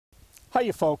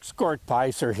Hiya folks, Gord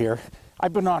Pyzer here.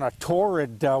 I've been on a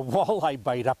torrid walleye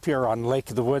bite up here on Lake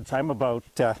of the Woods. I'm about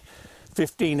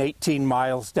 15, 18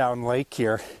 miles down lake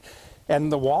here. And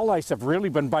the walleyes have really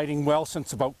been biting well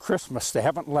since about Christmas. They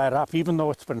haven't let up, even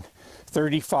though it's been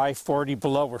 35, 40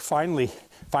 below. We're finally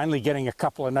getting a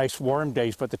couple of nice warm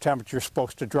days, but the temperature's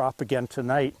supposed to drop again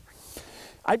tonight.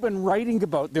 I've been writing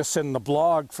about this in the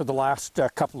blog for the last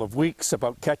couple of weeks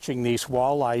about catching these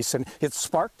walleyes, and it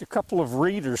sparked a couple of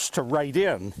readers to write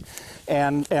in.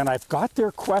 And I've got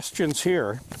their questions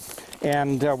here.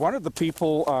 And one of the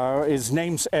people, his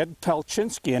name's Ed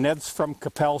Pelchinsky, and Ed's from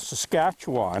Capel,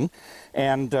 Saskatchewan,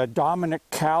 and Dominic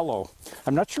Callow.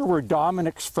 I'm not sure where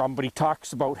Dominic's from, but he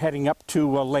talks about heading up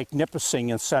to Lake Nipissing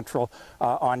in central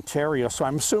Ontario, so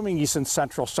I'm assuming he's in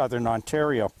central southern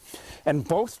Ontario. And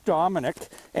both Dominic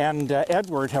and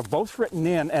Edward have both written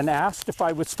in and asked if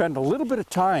I would spend a little bit of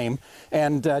time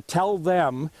and tell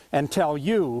them and tell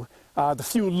you the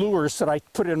few lures that I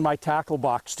put in my tackle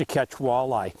box to catch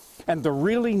walleye. And the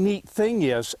really neat thing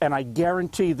is, and I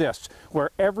guarantee this,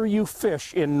 wherever you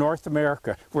fish in North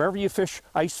America, wherever you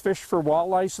ice fish for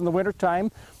walleyes in the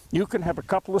wintertime, you can have a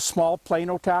couple of small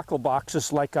Plano tackle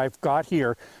boxes like I've got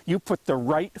here. You put the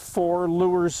right 4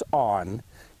 lures on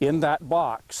in that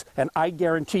box, and I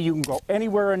guarantee you can go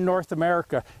anywhere in North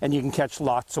America and you can catch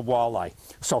lots of walleye.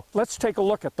 So let's take a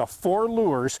look at the 4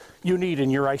 lures you need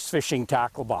in your ice fishing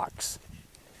tackle box.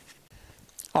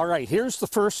 All right, here's the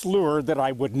first lure that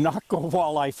I would not go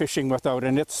walleye fishing without,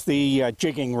 and it's the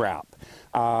jigging wrap.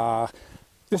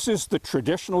 This is the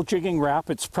traditional jigging wrap.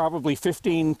 It's probably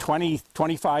 15, 20,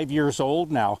 25 years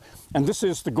old now. And this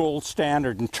is the gold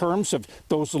standard in terms of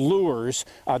those lures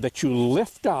that you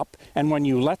lift up, and when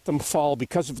you let them fall,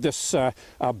 because of this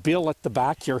bill at the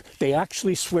back here, they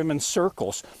actually swim in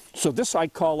circles. So this I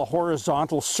call a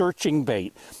horizontal searching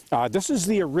bait. This is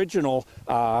the original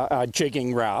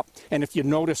jigging wrap, and if you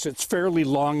notice, it's fairly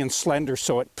long and slender,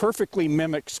 so it perfectly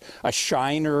mimics a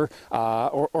shiner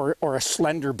or a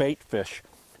slender bait fish.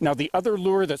 Now the other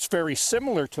lure that's very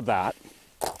similar to that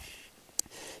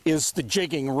is the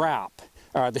jigging wrap,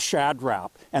 the shad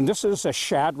wrap. And this is a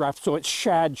shad wrap, so it's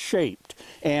shad shaped.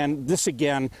 And this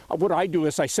again, what I do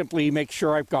is I simply make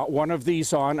sure I've got one of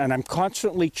these on, and I'm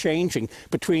constantly changing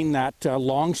between that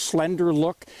long slender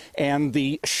look and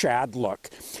the shad look.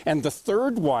 And the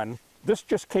third one, this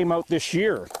just came out this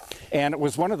year, and it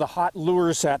was one of the hot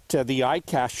lures at the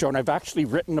ICAST show, and I've actually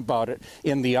written about it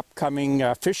in the upcoming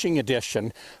fishing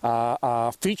edition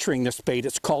featuring this bait.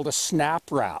 It's called a snap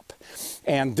wrap.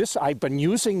 And this, I've been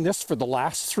using this for the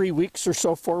last 3 weeks or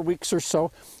so, 4 weeks or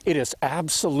so. It is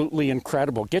absolutely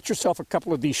incredible. Get yourself a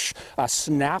couple of these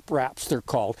snap wraps, they're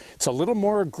called. It's a little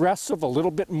more aggressive, a little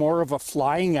bit more of a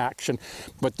flying action,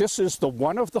 but this is the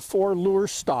one of the 4 lure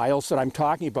styles that I'm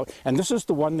talking about, and this is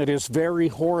the one that is very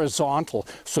horizontal.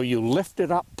 So you lift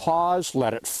it up, pause,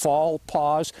 let it fall,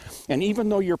 pause, and even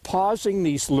though you're pausing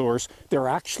these lures, they're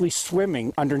actually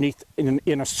swimming underneath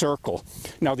in a circle.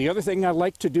 Now the other thing I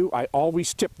like to do, I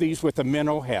always tip these with a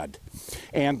minnow head.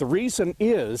 And the reason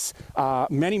is,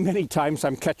 many times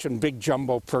I'm catching big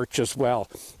jumbo perch as well.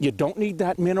 You don't need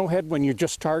that minnow head when you're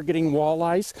just targeting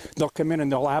walleyes. They'll come in and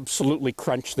they'll absolutely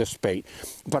crunch this bait.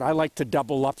 But I like to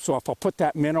double up, so if I'll put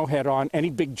that minnow head on, any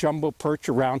big jumbo perch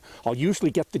around, I'll usually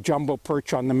get the jumbo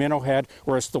perch on the minnow head,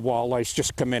 whereas the walleyes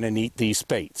just come in and eat these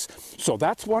baits. So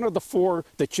that's one of the 4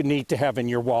 that you need to have in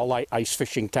your walleye ice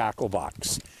fishing tackle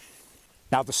box.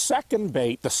 Now the second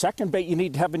bait you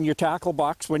need to have in your tackle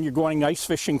box when you're going ice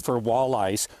fishing for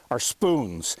walleyes are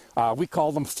spoons. We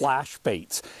call them flash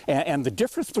baits. And the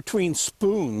difference between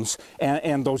spoons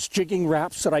and those jigging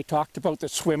wraps that I talked about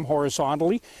that swim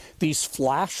horizontally, these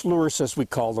flash lures, as we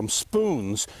call them,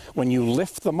 spoons, when you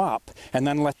lift them up and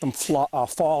then let them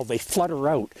fall, they flutter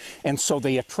out. And so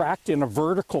they attract in a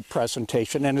vertical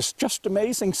presentation. And it's just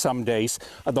amazing some days.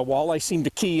 The walleye seem to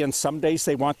key in. Some days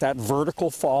they want that vertical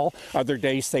fall. Other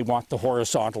days they want the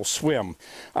horizontal swim.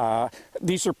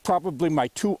 These are probably my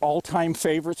 2 all-time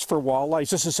favorites for walleyes.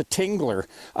 This is a Tingler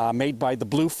made by the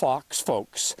Blue Fox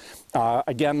folks.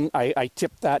 Again, I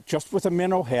tip that just with a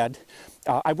minnow head.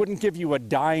 I wouldn't give you a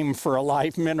dime for a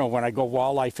live minnow when I go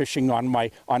walleye fishing on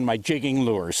my jigging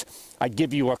lures. I'd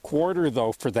give you a quarter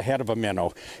though for the head of a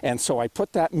minnow. And so I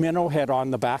put that minnow head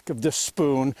on the back of this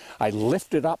spoon. I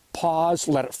lift it up, pause,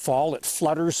 let it fall. It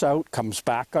flutters out, comes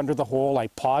back under the hole. I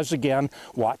pause again,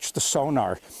 watch the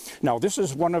sonar. Now this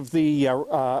is one of the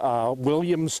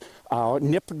Williams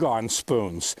Nipagon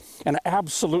spoons, and I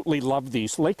absolutely love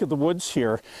these. Lake of the Woods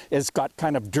here has got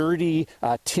kind of dirty,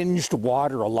 tinged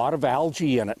water, a lot of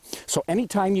algae in it. So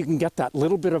anytime you can get that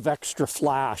little bit of extra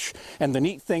flash, and the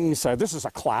neat things, this is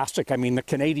a classic, I mean the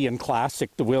Canadian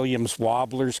classic, the Williams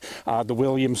Wobblers, the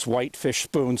Williams Whitefish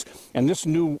Spoons, and this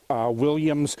new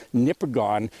Williams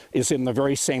Nipigon is in the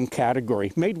very same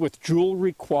category, made with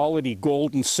jewelry quality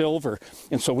gold and silver.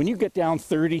 And so when you get down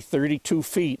 30, 32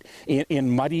 feet in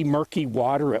muddy, murky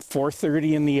water at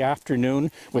 4:30 in the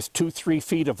afternoon with 2-3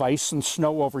 feet of ice and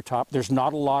snow over top, there's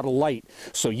not a lot of light.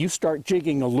 So you start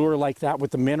jigging a lure like that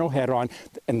with the minnow head on,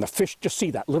 and the fish just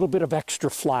see that little bit of extra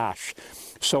flash.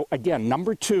 So again,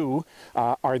 number 2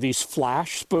 are these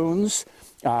flash spoons.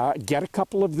 Get a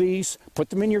couple of these, put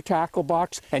them in your tackle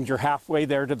box, and you're halfway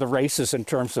there to the races in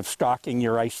terms of stocking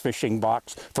your ice fishing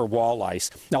box for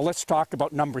walleyes. Now let's talk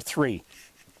about number 3.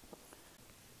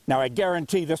 Now I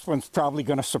guarantee this one's probably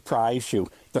going to surprise you.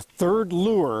 The third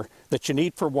lure that you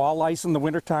need for walleyes in the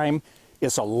wintertime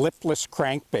is a lipless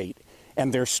crankbait.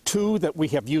 And there's 2 that we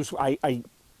have used. I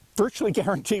virtually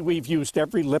guarantee we've used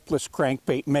every lipless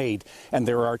crankbait made, and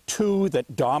there are 2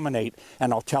 that dominate,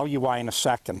 and I'll tell you why in a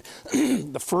second.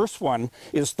 The first one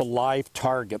is the live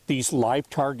target, these live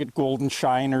target golden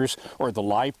shiners or the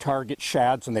live target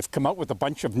shads, and they've come out with a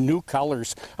bunch of new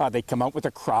colors. They come out with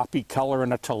a crappie color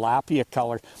and a tilapia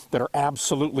color that are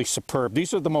absolutely superb.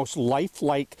 These are the most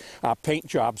lifelike paint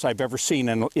jobs I've ever seen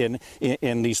in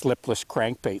these lipless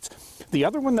crankbaits. The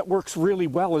other one that works really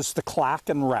well is the clack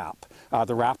and wrap.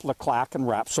 The Rapala Clack and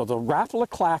Wrap. So the Rapala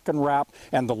Clack and Wrap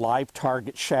and the live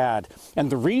target shad. And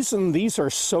the reason these are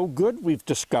so good, we've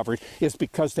discovered, is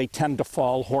because they tend to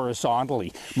fall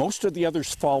horizontally. Most of the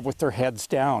others fall with their heads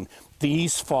down.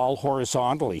 These fall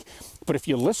horizontally. But if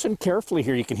you listen carefully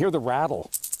here, you can hear the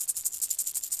rattle.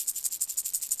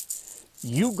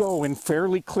 You go in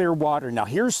fairly clear water. Now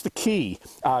here's the key.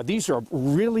 These are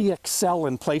really excel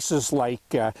in places like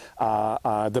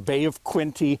the Bay of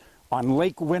Quinte, on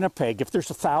Lake Winnipeg. If there's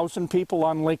 1,000 people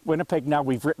on Lake Winnipeg now,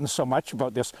 we've written so much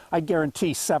about this, I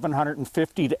guarantee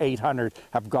 750 to 800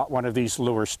 have got one of these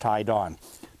lures tied on.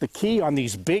 The key on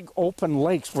these big open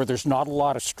lakes where there's not a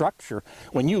lot of structure,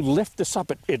 when you lift this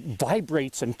up, it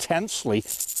vibrates intensely,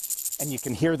 and you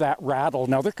can hear that rattle.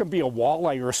 Now there can be a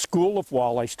walleye or a school of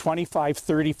walleyes 25,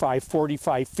 35,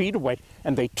 45 feet away,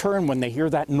 and they turn when they hear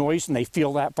that noise and they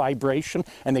feel that vibration,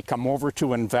 and they come over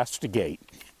to investigate.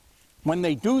 When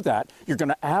they do that, you're going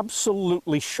to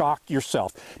absolutely shock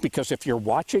yourself, because if you're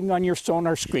watching on your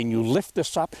sonar screen, you lift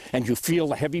this up and you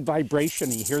feel a heavy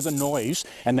vibration and you hear the noise,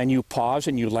 and then you pause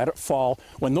and you let it fall.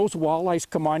 When those walleyes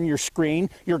come on your screen,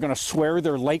 you're going to swear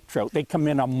they're lake trout. They come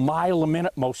in a mile a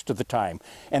minute most of the time,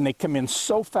 and they come in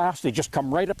so fast, they just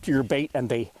come right up to your bait and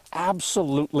they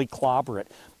absolutely clobber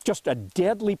it. Just a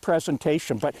deadly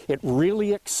presentation, but it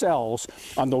really excels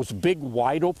on those big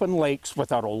wide open lakes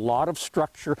without a lot of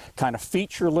structure, kind of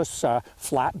featureless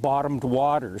flat bottomed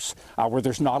waters where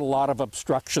there's not a lot of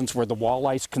obstructions, where the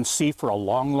walleyes can see for a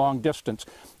long, long distance.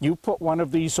 You put one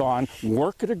of these on,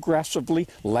 work it aggressively,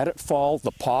 let it fall.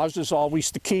 The pause is always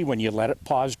the key when you let it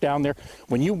pause down there.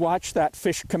 When you watch that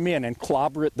fish come in and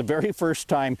clobber it the very first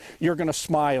time, you're going to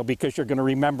smile, because you're going to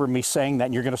remember me saying that,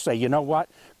 and you're going to say, you know what?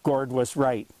 Gord was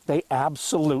right. They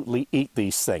absolutely eat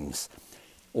these things.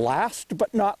 Last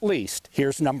but not least,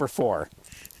 here's number 4.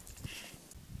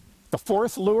 The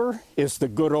fourth lure is the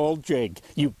good old jig.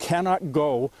 You cannot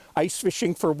go ice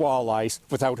fishing for walleyes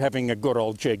without having a good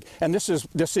old jig. And this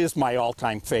is my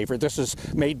all-time favorite. This is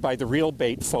made by the Real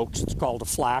Bait folks. It's called a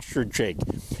flasher jig.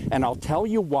 And I'll tell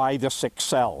you why this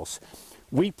excels.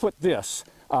 We put this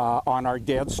on our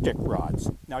dead stick rods.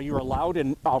 Now you're allowed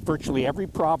in virtually every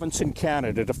province in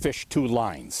Canada to fish 2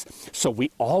 lines. So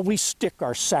we always stick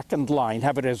our second line,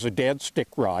 have it as a dead stick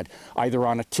rod, either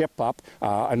on a tip-up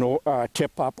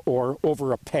or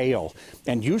over a pail.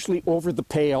 And usually over the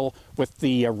pail with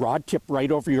the rod tip right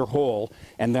over your hole,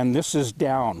 and then this is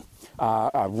down.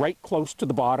 Right close to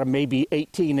the bottom, maybe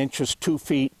 18 inches, 2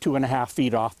 feet, 2.5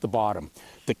 feet off the bottom.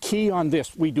 The key on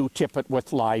this, we do tip it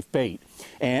with live bait.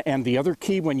 And the other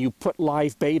key, when you put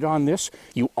live bait on this,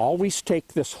 you always take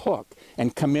this hook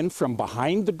and come in from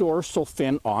behind the dorsal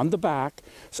fin on the back,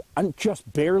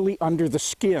 just barely under the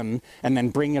skin, and then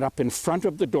bring it up in front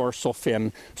of the dorsal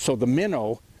fin, so the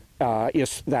minnow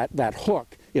that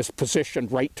hook is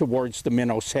positioned right towards the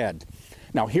minnow's head.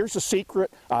 Now here's a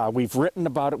secret. We've written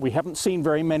about it. We haven't seen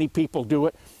very many people do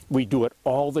it. We do it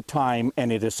all the time,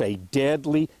 and it is a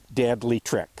deadly, deadly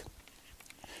trick.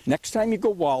 Next time you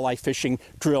go walleye fishing,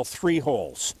 drill 3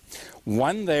 holes.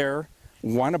 One there,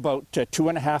 one about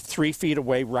 2.5, 3 feet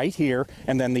away right here,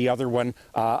 and then the other one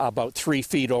about 3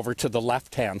 feet over to the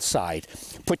left-hand side.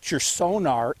 Put your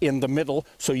sonar in the middle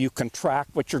so you can track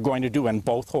what you're going to do in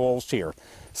both holes here.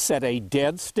 Set a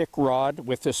dead stick rod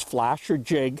with this flasher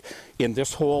jig in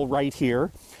this hole right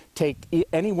here. Take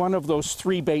any one of those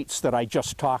 3 baits that I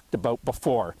just talked about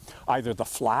before, either the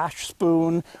flash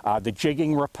spoon, the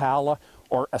jigging Rapala,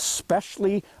 or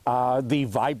especially the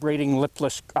vibrating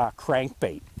lipless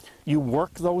crankbait. You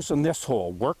work those in this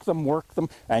hole, work them,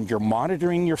 and you're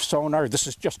monitoring your sonar. This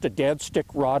is just a dead stick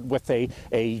rod with a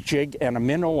jig and a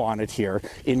minnow on it here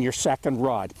in your second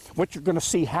rod. What you're going to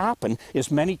see happen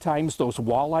is many times those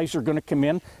walleyes are going to come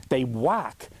in, they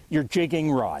whack your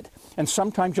jigging rod. And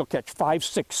sometimes you'll catch 5,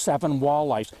 6, 7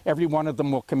 walleyes. Every one of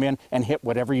them will come in and hit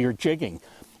whatever you're jigging.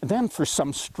 And then for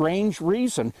some strange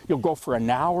reason, you'll go for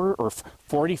an hour or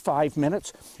 45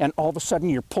 minutes, and all of a sudden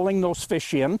you're pulling those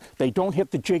fish in. They don't hit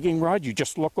the jigging rod. You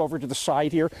just look over to the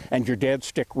side here, and your dead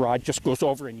stick rod just goes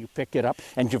over, and you pick it up,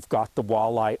 and you've got the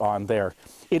walleye on there.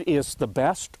 It is the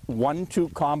best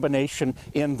 1-2 combination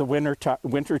in the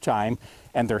winter time,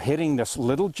 and they're hitting this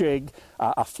little jig,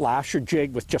 a flasher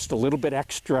jig with just a little bit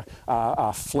extra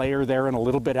flare there and a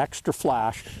little bit extra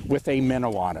flash with a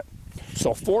minnow on it.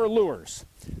 So 4 lures.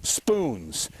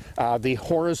 Spoons, the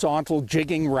horizontal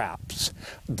jigging wraps,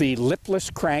 the lipless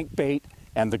crankbait,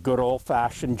 and the good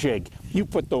old-fashioned jig. You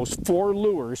put those 4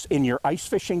 lures in your ice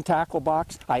fishing tackle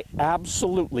box, I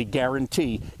absolutely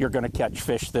guarantee you're going to catch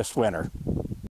fish this winter.